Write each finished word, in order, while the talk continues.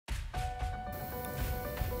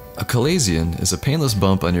A chalazion is a painless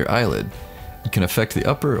bump on your eyelid. It can affect the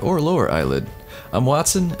upper or lower eyelid. I'm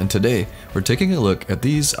Watson, and today we're taking a look at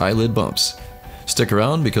these eyelid bumps. Stick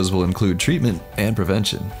around because we'll include treatment and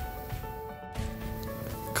prevention.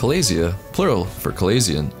 Chalazia, plural for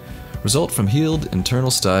chalazion, result from healed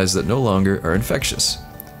internal styes that no longer are infectious.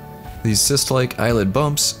 These cyst-like eyelid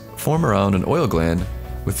bumps form around an oil gland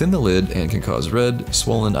within the lid and can cause red,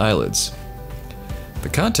 swollen eyelids. The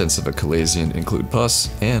contents of a chalazion include pus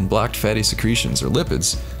and blocked fatty secretions or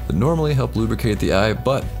lipids that normally help lubricate the eye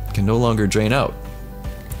but can no longer drain out.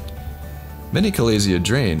 Many chalazia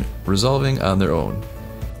drain, resolving on their own.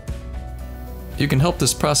 You can help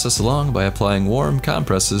this process along by applying warm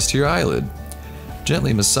compresses to your eyelid.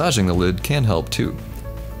 Gently massaging the lid can help too.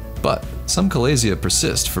 But some chalazia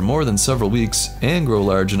persist for more than several weeks and grow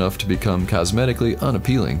large enough to become cosmetically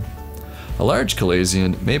unappealing. A large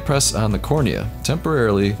chalazion may press on the cornea,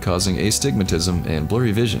 temporarily causing astigmatism and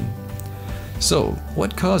blurry vision. So,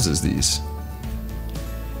 what causes these?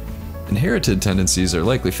 Inherited tendencies are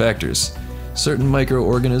likely factors. Certain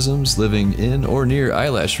microorganisms living in or near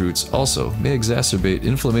eyelash roots also may exacerbate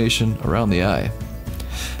inflammation around the eye.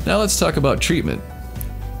 Now let's talk about treatment.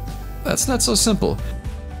 That's not so simple.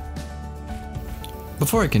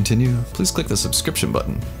 Before I continue, please click the subscription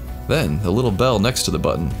button, then the little bell next to the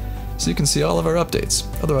button, so you can see all of our updates.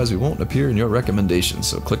 Otherwise we won't appear in your recommendations,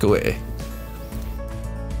 so click away.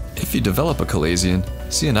 If you develop a chalazion,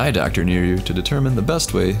 see an eye doctor near you to determine the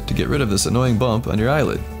best way to get rid of this annoying bump on your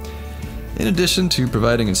eyelid. In addition to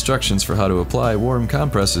providing instructions for how to apply warm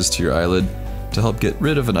compresses to your eyelid to help get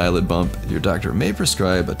rid of an eyelid bump, your doctor may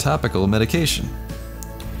prescribe a topical medication.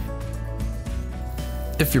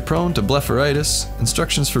 If you're prone to blepharitis,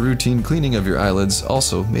 instructions for routine cleaning of your eyelids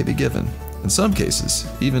also may be given. In some cases,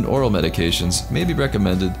 even oral medications may be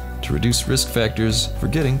recommended to reduce risk factors for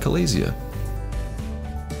getting chalazia.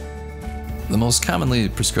 The most commonly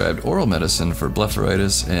prescribed oral medicine for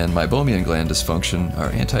blepharitis and meibomian gland dysfunction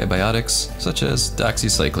are antibiotics such as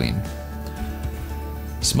doxycycline.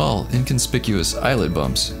 Small, inconspicuous eyelid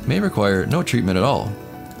bumps may require no treatment at all.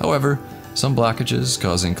 However, some blockages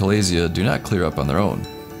causing chalazia do not clear up on their own.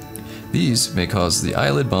 These may cause the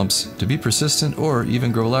eyelid bumps to be persistent or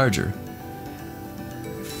even grow larger.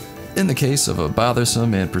 In the case of a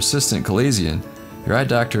bothersome and persistent chalazion, your eye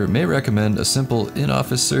doctor may recommend a simple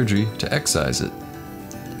in-office surgery to excise it.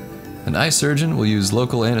 An eye surgeon will use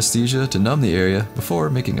local anesthesia to numb the area before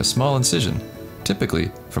making a small incision,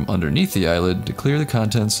 typically from underneath the eyelid to clear the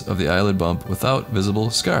contents of the eyelid bump without visible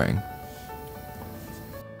scarring.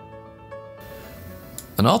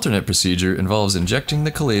 An alternate procedure involves injecting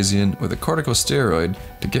the chalazion with a corticosteroid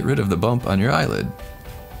to get rid of the bump on your eyelid.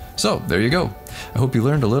 So, there you go. I hope you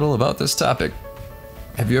learned a little about this topic.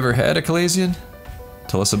 Have you ever had a chalazion?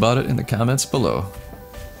 Tell us about it in the comments below.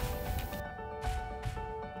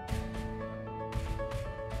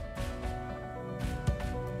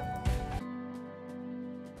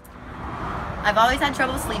 I've always had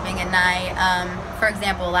trouble sleeping at night. For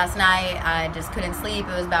example, last night I just couldn't sleep.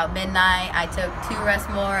 It was about midnight. I took 2 Rest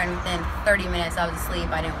More and within 30 minutes I was asleep.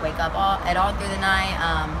 I didn't wake up at all through the night.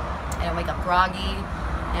 I didn't wake up groggy.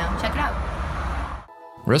 Check it out.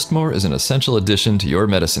 Rest More is an essential addition to your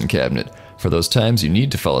medicine cabinet for those times you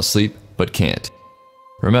need to fall asleep but can't.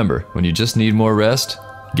 Remember, when you just need more rest,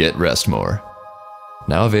 get Rest More.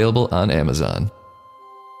 Now available on Amazon.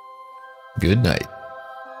 Good night.